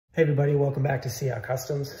Hey everybody, welcome back to CR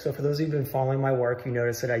Customs. So for those of you who've been following my work, you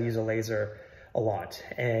notice that I use a laser a lot.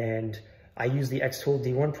 And I use the Xtool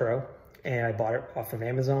D1 Pro, and I bought it off of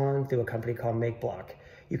Amazon through a company called MakeBlock.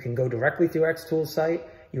 You can go directly through Xtool's site.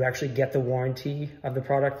 You actually get the warranty of the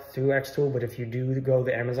product through Xtool, but if you do go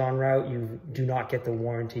the Amazon route, you do not get the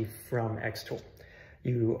warranty from Xtool.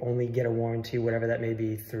 You only get a warranty, whatever that may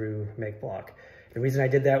be, through MakeBlock. The reason I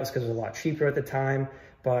did that was because it was a lot cheaper at the time,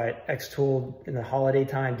 but Xtool in the holiday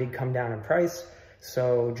time did come down in price.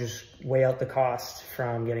 So just weigh out the cost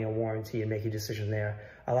from getting a warranty and make a decision there.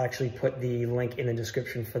 I'll actually put the link in the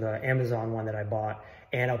description for the Amazon one that I bought,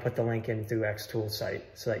 and I'll put the link in through Xtool's site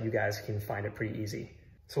so that you guys can find it pretty easy.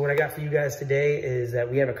 So what I got for you guys today is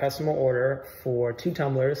that we have a customer order for 2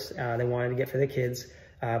 tumblers they wanted to get for their kids.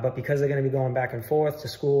 But because they're going to be going back and forth to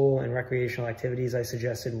school and recreational activities, I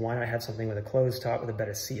suggested why not have something with a closed top with a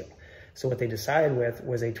better seal. So what they decided with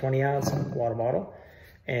was a 20-ounce water bottle,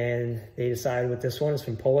 and they decided with this one. It's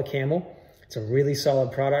from Polar Camel. It's a really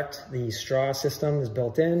solid product. The straw system is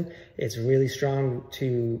built in. It's really strong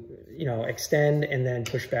to, extend and then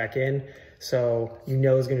push back in. So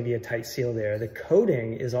there's going to be a tight seal there. The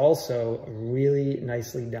coating is also really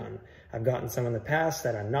nicely done. I've gotten some in the past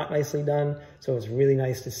that are not nicely done, so it's really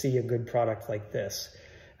nice to see a good product like this.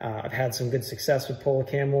 I've had some good success with Polar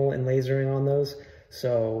Camel and lasering on those,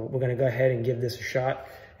 so we're gonna go ahead and give this a shot.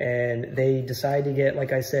 And they decided to get,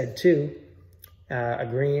 like I said, 2, a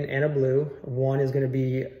green and a blue. One is gonna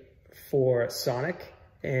be for Sonic,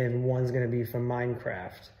 and one's gonna be for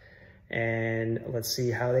Minecraft. And let's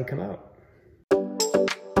see how they come out.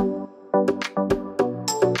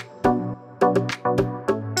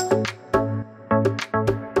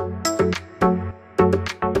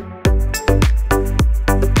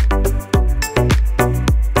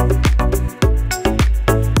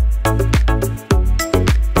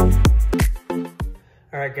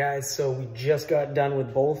 Alright guys, so we just got done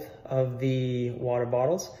with both of the water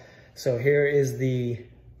bottles. So here is the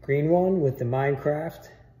green one with the Minecraft.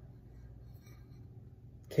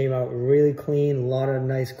 Came out really clean, a lot of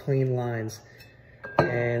nice clean lines.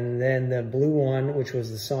 And then the blue one, which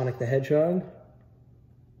was the Sonic the Hedgehog.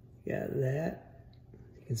 Got that.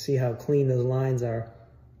 You can see how clean those lines are.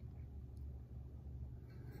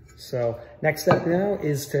 So next step now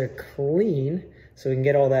is to clean so we can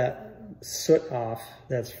get all that soot off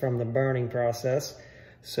that's from the burning process.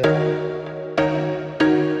 So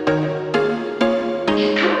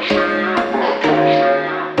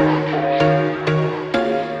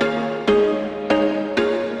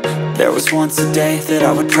there was once a day that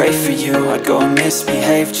I would pray for you. I'd go and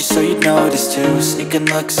misbehave just so you'd notice too. Sneaking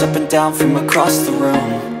looks up and down from across the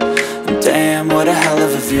room. And damn, what a hell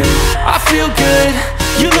of a view. I feel good,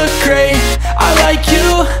 you look great, I like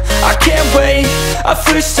you, I can't wait. A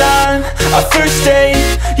first time, a first date.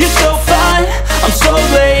 You're so fine, I'm so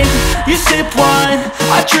late. You sip wine,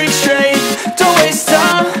 I drink straight. Don't waste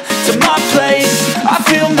time to my place. I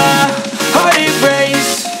feel my heart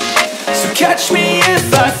erase. So catch me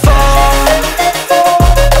if I fall.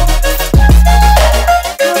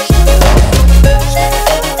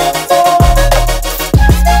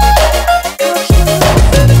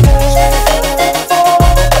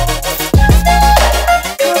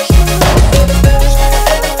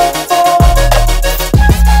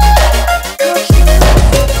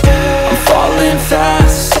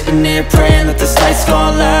 Praying that this night's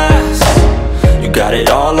gonna last. You got it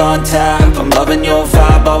all on tap, I'm loving your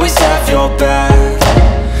vibe, always have your back.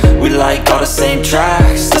 We like all the same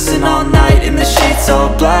tracks, listen all night in the sheets all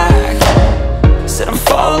black. Said I'm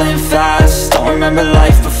falling fast, don't remember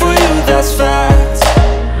life before you, that's fact.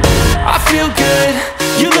 I feel good,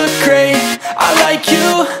 you look great, I like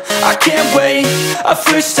you, I can't wait. A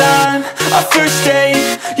first time, a first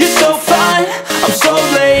date. You're so fine, I'm so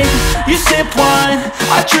late. You sip wine,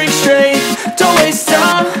 I drink straight. Don't waste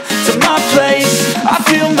time to my place. I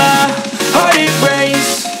feel my heart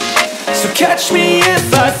erase. So catch me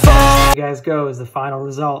if I fall. There you guys go is the final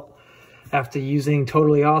result. After using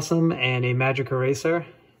Totally Awesome and a magic eraser,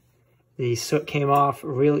 the soot came off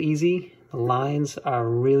real easy. The lines are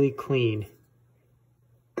really clean.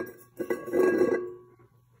 You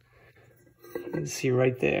can see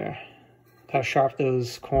right there how sharp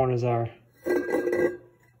those corners are.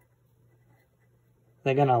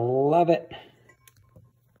 They're gonna love it.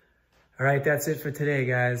 All right, that's it for today,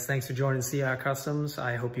 guys. Thanks for joining CR Customs.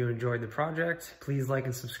 I hope you enjoyed the project. Please like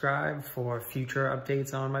and subscribe for future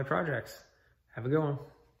updates on my projects. Have a good one.